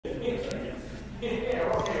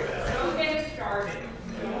Don't get started.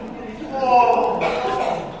 Oh!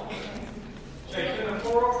 Should I turn the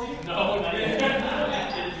floor over to you? No, not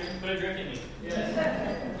yet. Put a drink in me.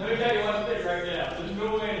 Yes. Let me tell you one thing right now. There's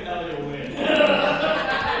no way in hell you'll win. No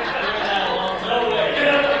way.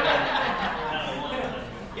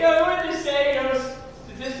 I wanted to say,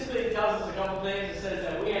 statistically it tells us a couple things. It says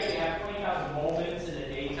that we actually have 20,000 moments in the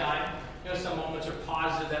daytime. Some moments are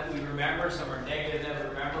positive that we remember, some are negative that we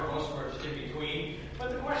remember, most of them are just in between.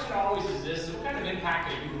 But the question always is this: what kind of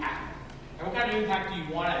impact are you having? And what kind of impact do you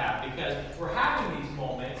want to have? Because we're having these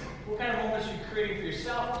moments. What kind of moments are you creating for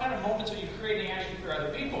yourself? What kind of moments are you creating actually for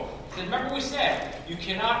other people? Because remember we said, you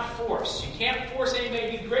cannot force. You can't force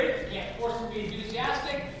anybody to be great. You can't force them to be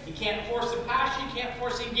enthusiastic. You can't force the passion. You can't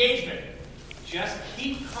force the engagement. Just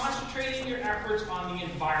keep concentrating your efforts on the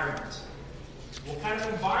environment. What kind of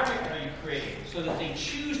environment are you creating so that they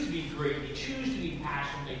choose to be great, they choose to be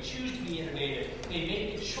passionate, they choose to be innovative, they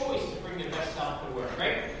make a choice to bring their best self to work,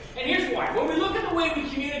 right? And here's why. When we look at the way we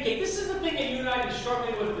communicate, this is the thing that you and I have been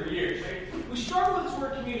struggling with for years, right? We struggle with this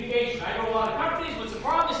word communication. I know a lot of companies, what's the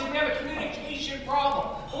problem? They say we have a communication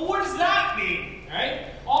problem. Well, what does that mean, right?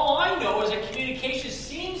 All I know is that communication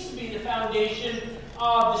seems to be the foundation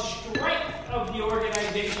of the strength of the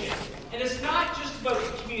organization. And it's not just about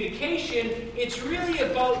communication, it's really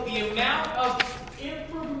about the amount of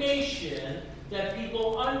information that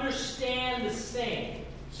people understand the same.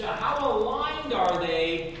 So how aligned are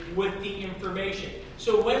they with the information?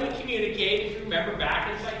 So when we communicate, if you remember back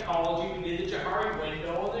in psychology, we did the Johari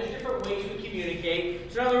window, and there's different ways we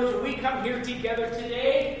communicate. So in other words, when we come here together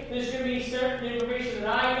today, there's going to be certain information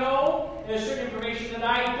that I know, and there's certain information that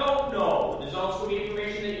I don't know. There's also going to be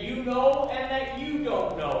information that you know and that you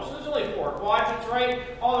don't know. So there's only 4 quadrants, right?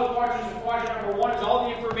 All the quadrants of quadrant number 1 is all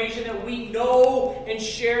the information that we know and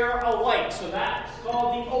share alike. So that's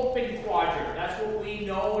called the open quadrant. That's what we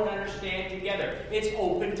know and understand together. It's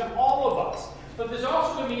open to all of us. But there's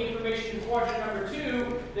also going to be information in quadrant number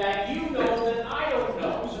 2 that you know that I don't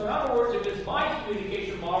know. So in other words, if it's my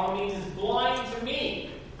communication model, it means it's blind to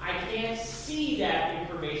me. I can't see that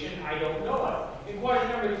information. I don't know it. In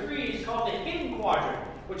quadrant number 3, it's called the hidden quadrant,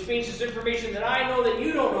 which means it's information that I know that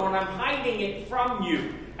you don't know, and I'm hiding it from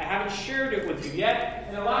you. I haven't shared it with you yet.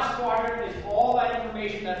 And the last quadrant is all that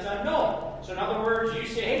information that's unknown. So in other words, you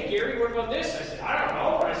say, hey, Gary, what about this? I said, I don't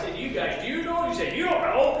know. I said, you guys, do you know? You said, you don't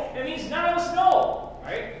know. It means none of us know.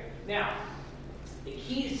 Right? Now, the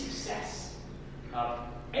key to success of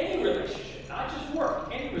any relationship, not just work,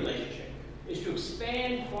 any relationship, is to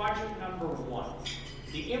expand quadrant number 1.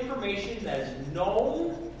 The information that is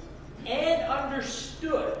known and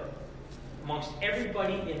understood amongst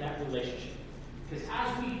everybody in that relationship. Because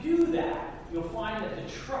as we do that, you'll find that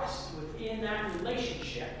the trust within that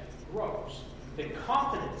relationship grows. The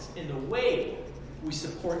confidence in the way we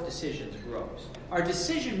support decisions grows. Our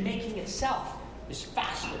decision-making itself is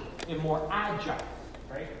faster and more agile.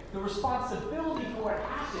 Right? The responsibility for what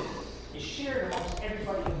happens is shared amongst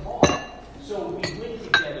everybody involved. So we win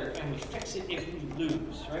together and we fix it if we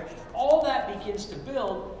lose. Right? All that begins to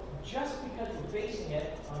build just because we're basing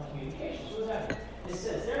it on communication. So what does that mean? It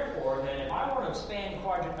says, therefore, that if I want to expand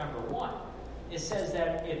quadrant number 1, it says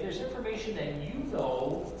that if there's information that you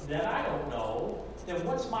know that I don't know, then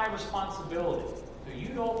what's my responsibility? So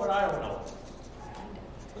you know but I don't know.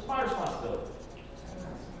 What's my responsibility?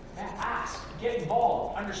 Ask, get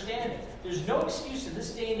involved, understand it. There's no excuse in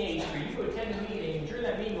this day and age for you to attend a meeting and during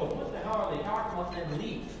that meeting go, what the hell are they talking about, and then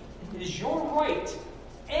leave. It is your right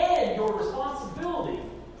and your responsibility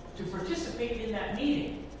to participate in that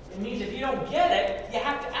meeting. It means if you don't get it, you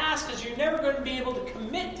have to ask, because you're never going to be able to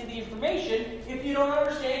commit to the information if you don't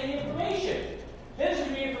understand the information. There's going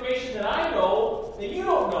to be information that I know that you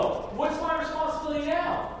don't know. What's my responsibility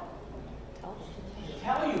now?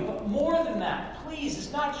 Tell you, but more than that, please,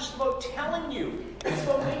 it's not just about telling you. It's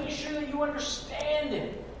about making sure that you understand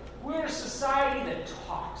it. We're a society that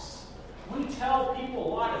talks. We tell people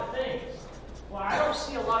a lot of things. Well, I don't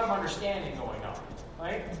see a lot of understanding going on.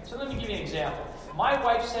 Right? So let me give you an example. My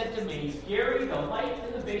wife said to me, Gary, the light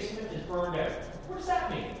in the basement is burned out. What does that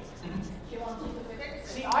mean? She wants to fix it.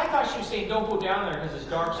 See, I thought she was saying don't go down there because it's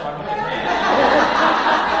dark, so I don't get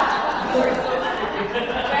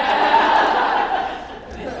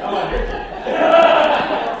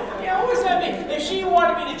Yeah, what does that mean? If she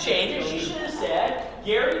wanted me to change it, she should have said,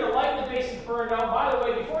 Gary, the light in the basement's burned out. By the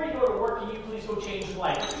way, before you go to work, can you please go change the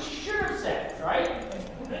light? She should have said, right?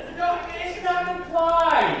 No, it's not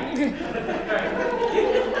implied. Yeah,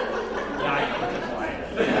 I can imply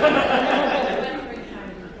it.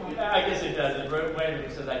 I guess it does. It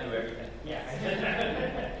says I do everything. Yeah.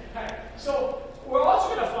 So we're also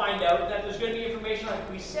out that there's going to be information,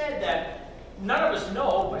 like we said, that none of us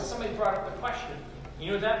know, but somebody brought up the question. You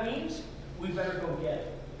know what that means? We better go get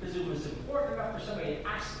it. Because it was important enough for somebody to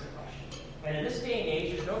ask the question. And in this day and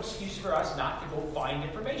age, there's no excuse for us not to go find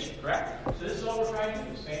information, correct? So this is all we're trying to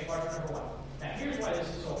do, expand part number 1. Now here's why this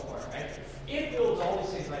is so important, right? It builds all these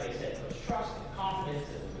things, like I said, there's trust and confidence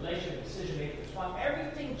and relationship, decision-making, response.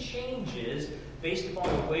 Everything changes based upon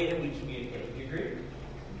the way that we communicate. Do you agree?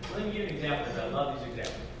 Let me give you an example, because I love these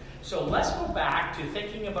examples. So let's go back to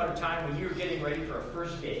thinking about a time when you were getting ready for a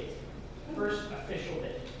first date. First official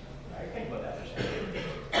date. Right? Think about that for a second.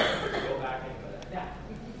 Go back and think about that. Now,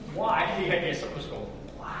 why? You guys some of us go,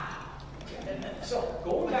 wow. So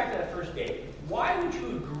going back to that first date, why would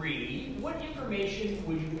you agree? What information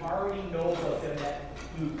would you already know about them that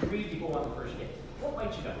you agreed to go on the first date? What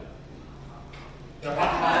might you know? So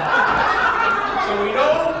we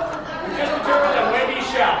just determined that Wendy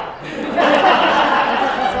shall.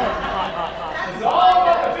 It's all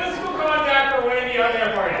about the physical contact for Wendy on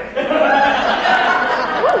their party.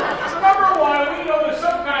 So number 1, we know there's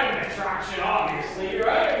some kind of attraction, obviously,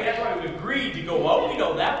 right? I mean, that's why we agreed to go out. We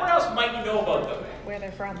know that. What else might you know about them? Where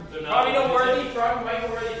they're from. Probably know where they're from. You might know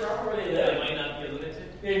where they're from, where they live. They might not be a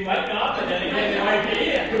lunatic. They might not, but then again, they might be.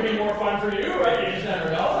 It could be more fun for you, right? You just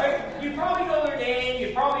never know, right? You probably know their name.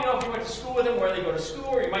 You probably know if you went to school with them, where they go to school,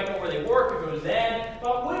 or you might know where they work, if it was then.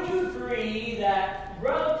 But would you agree that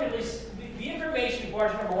relatively, the information in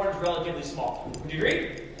question number 1 is relatively small? Would you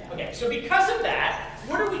agree? Yeah. Okay, so because of that,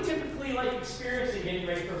 what do we typically like experiencing getting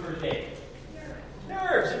ready for a first date?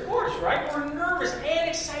 Nerves, of course, right? We're nervous and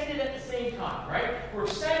excited at the same time, right? We're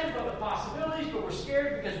excited about the possibilities, but we're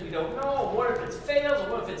scared because we don't know. What if it fails?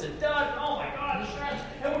 Or what if it's a dud? Oh my God, stress.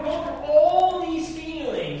 And we're going through all these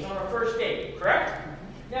feelings on our first date, correct?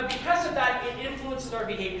 Now, because of that, it influences our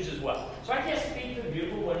behaviors as well. So I can't speak for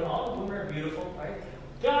beautiful women. All the women are beautiful, right?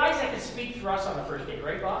 Guys, I can speak for us on the first date,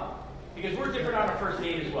 right, Bob? Because we're different on our first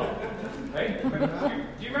date as well, right? Do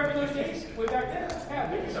you remember those days way back then? Yeah,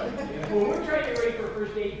 maybe so. When we're trying to get ready for a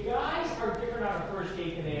first date, guys are different on a first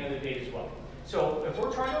date than any other date as well. So if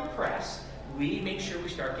we're trying to impress, we make sure we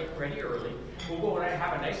start getting ready early. We'll go and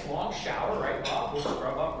have a nice long shower, right, Bob? We'll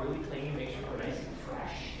scrub up really clean, make sure we're nice and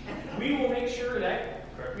fresh. We will make sure that,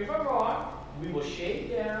 correct me if I'm wrong, we will shave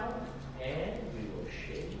down and we will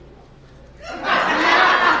shave.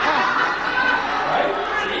 Right?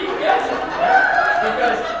 See, you get it, right?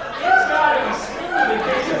 Because it's got to be smooth in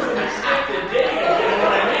case it's an extended date, you know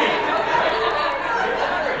what I mean?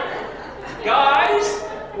 Guys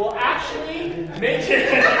will actually make it,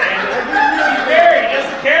 and you're really married, he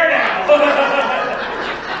doesn't care now.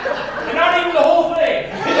 And not even the whole thing.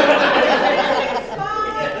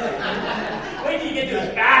 Wait till you get to his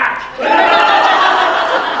back.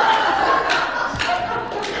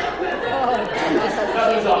 That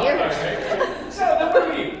was awesome, right? So then what do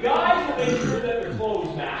we do? Guys will make sure that their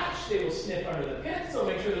clothes match. They will sniff under the pits. They'll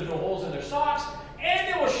make sure there's no holes in their socks. And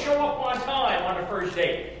they will show up on time on the first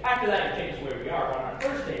date. After that, it takes us where we are. On our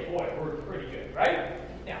first date, boy, we're pretty good, right?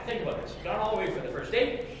 Now, think about this. We've gone all the way for the first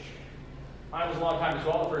date. Mine was a long time as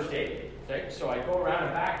well, the first date. Okay? So I go around,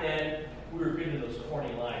 and back then, we were good in those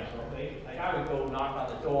corny lines, weren't we? Like, I would go knock on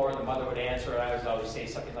the door, and the mother would answer, and I would always say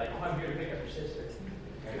something like, oh, I'm here to pick up your sister.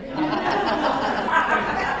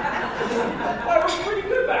 Well, it was pretty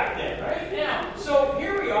good back then, right? Now, so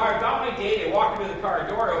here we are, got my date, I walk into the car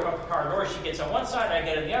door, I open up the car door, she gets on one side, I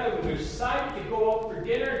get on the other, we decided to go out for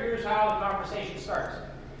dinner, here's how the conversation starts.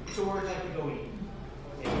 So where would you like to go eat?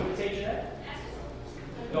 Any invitation then?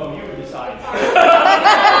 No, you would decide. I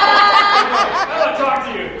want to talk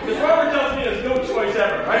to you, because Robert tells me there's no choice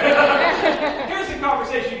ever, right? Here's the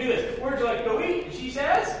conversation, you do this. Where would you like to go eat? And she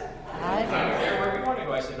says, I don't care where we want to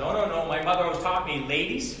go. I said, no. My mother always taught me,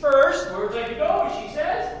 ladies first. Where would you like to go? And she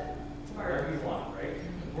says, wherever you want, right?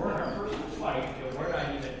 We're on our first flight, and we're not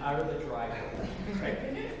even out of the driveway, right?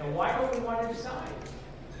 And why don't we want to decide?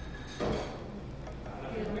 Not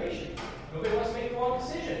enough information. Nobody wants to make a wrong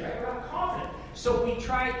decision, right? We're not confident. So we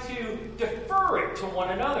try to defer it to one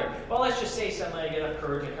another. Well, let's just say suddenly I get up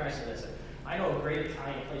courage and I say, listen, I know a great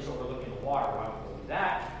Italian place overlooking the water. Why don't we go do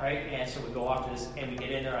that, right? And so we go off to this, and we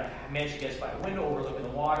get in there, and I manage to get us by a window overlooking the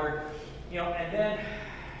water, and then,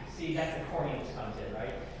 see, that's the corniness comes in,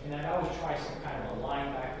 right? And I'd always try some kind of a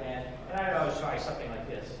line back then, and I'd always try something like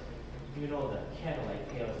this. You know, the candlelight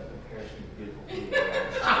pales in comparison to beautiful people.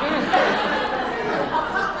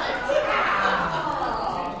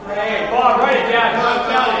 Hey, Bob, write it down. I'm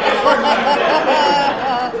telling you.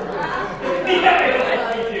 Yeah,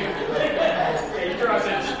 thank you. Hey, you turn around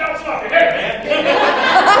and say, "Stop fucking here, man."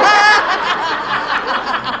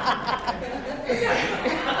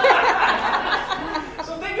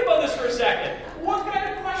 So think about this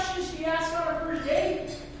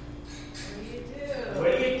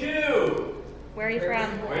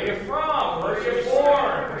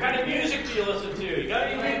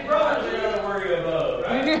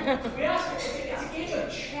We ask, it's a game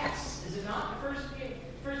of chess, is it not? The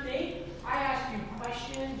first date, I ask you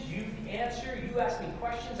questions, you answer, you ask me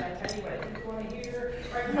questions, I tell you what I didn't want to hear.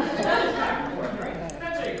 Right? That's back and forth, right?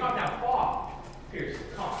 That's how you come down. Bob, Pierce,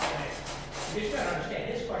 come on. You just got to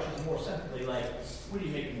understand, his question is more simply like, what are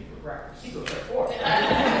you making me for breakfast? He goes right for it.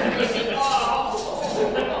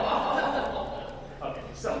 Okay,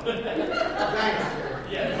 so.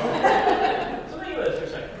 Yeah. So think about this for a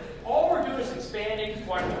second. All we're doing is expanding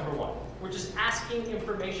quadrant number 1. We're just asking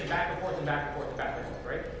information back and forth and back and forth and back and forth,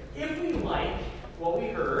 right? If we like what we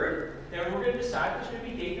heard, then we're going to decide what's going to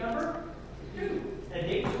be date number 2. And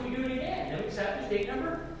date 2, we do it again. Then we decide what's date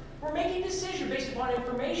number. We're making a decision based upon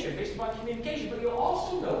information, based upon communication. But you'll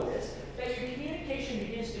also notice that your communication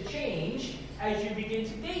begins to change as you begin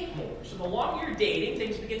to date more. So the longer you're dating,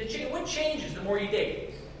 things begin to change. What changes the more you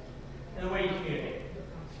date? And the way you communicate.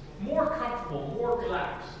 More comfortable, more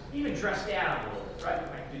relaxed. Even dress down a little bit, right? We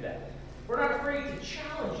might do that. We're not afraid to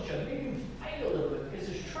challenge each other, maybe even fight a little bit, because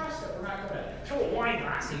there's trust that we're not going to throw a wine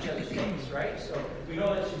glass in each other's face, right? So we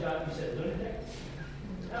know that you said lunatic.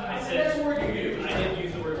 I said that's the word you use. I didn't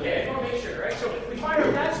use the word. Yeah, you want to make sure, right? So we find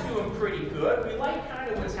out that's doing pretty good. We like kind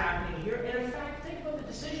of what's happening here. And in fact, think about the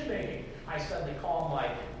decision making. I suddenly call my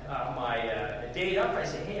date up. I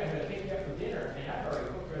say, hey, I'm going to pick you up for dinner, and I've already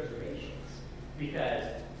booked reservations because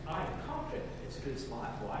I'm confident it's a good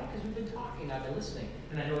spot. Why? Because we've been talking, I've been listening,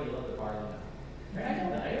 and I know you love the bar enough. Right? I know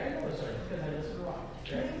that. I know this because I listen to rock.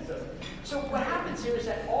 Right? So what happens here is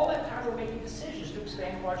that all that time we're making decisions to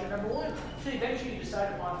expand quadrant number 1. So eventually you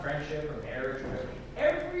decide upon friendship or marriage or whatever.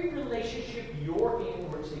 Every relationship you're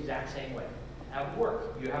in works the exact same way. At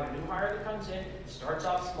work, you have a new hire that comes in, it starts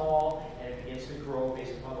off small, and it begins to grow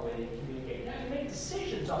based upon the way they communicate. Now you make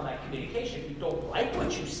decisions on that communication. If you don't like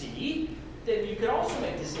what you see, then you can also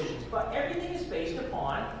make decisions. But everything is based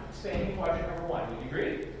upon expanding quadrant number 1. Would you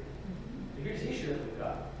agree? Here's the issue that we've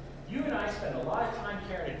got. You and I spend a lot of time,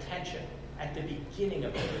 care, and attention at the beginning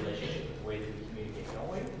of the relationship with the way that we communicate, don't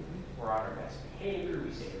we? We're on our best behavior,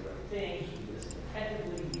 we say the right things, we listen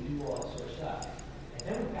attentively, we do all that sort of stuff.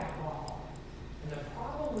 And then we back off. And the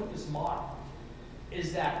problem with this model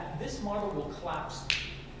is that this model will collapse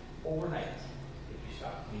overnight if you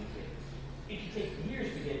stop communicating. It can take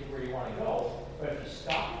years to get to where you want to go, but if you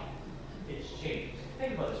stop, it's changed.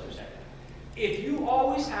 Think about this for a second. If you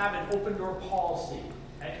always have an open door policy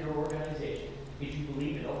at your organization because you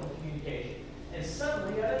believe in open communication, and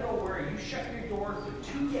suddenly, out of nowhere, you shut your door for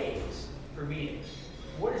 2 days for meetings,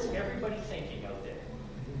 what is everybody thinking out there?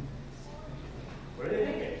 What are they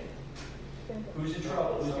thinking? Who's in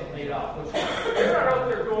trouble? Who's getting laid off? What's wrong? They're not out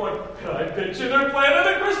there going, "Can I picture they're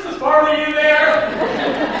planning a Christmas party in there?"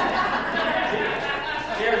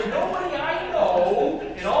 There's nobody I know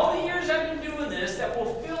in all the years I've been doing this that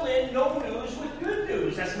will fill in no news with good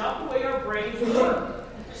news. That's not the way our brains work.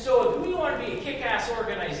 So if we want to be a kick-ass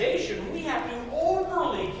organization, we have to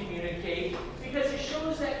overly communicate because it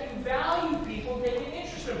shows that you value people, taking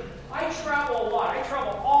interest in them. I travel a lot. I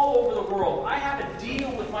travel all over the world. I have a deal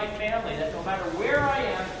with my family that no matter where I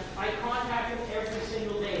am, I contact them every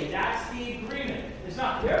single day. That's the agreement. It's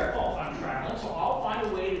not their fault I'm traveling, so I'll find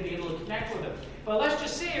a way to be able to connect with them. But let's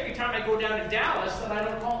just say every time I go down to Dallas that I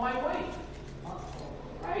don't call my wife.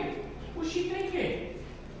 Right. What's she thinking?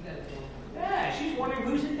 Yeah, she's wondering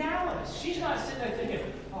who's in Dallas. She's not sitting there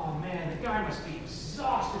thinking, oh man, the guy must be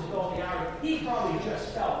exhausted with all the hours. He probably just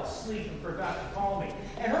fell asleep and forgot to call me.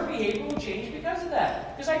 And her behavior will change because of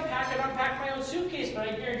that. Because I pack and unpack my own suitcase, but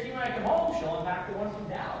I guarantee when I come home, she'll unpack the one from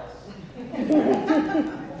Dallas.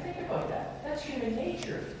 Think about that. That's human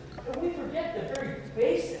nature. And we forget the very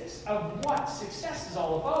basics of what success is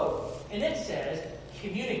all about. And it says,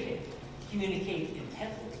 communicate. Communicate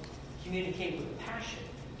intently. Communicate with passion.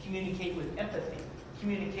 Communicate with empathy.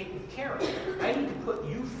 Communicate with care. I need to put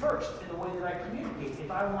you first in the way that I communicate if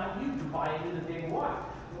I want you to buy into the big why.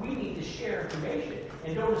 We need to share information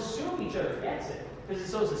and don't assume each other gets it, because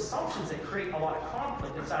it's those assumptions that create a lot of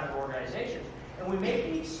conflict inside of organizations. And we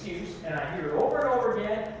make the excuse, and I hear it over and over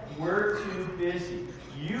again, we're too busy.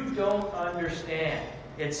 You don't understand.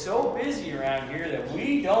 It's so busy around here that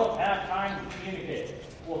we don't have time to communicate.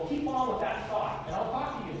 Well, keep on with that thought, and I'll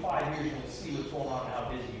talk to you in 5 years and we'll see what's going on and how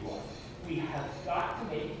busy you are. We have got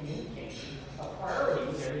to make communication a priority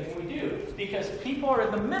with everything we do, because people are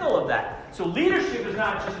in the middle of that. So leadership is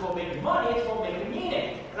not just about making money, it's about making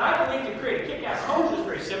meaning. And I believe to create a kick-ass coach is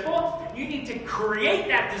very simple. You need to create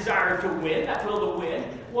that desire to win, that will to win.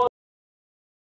 Well,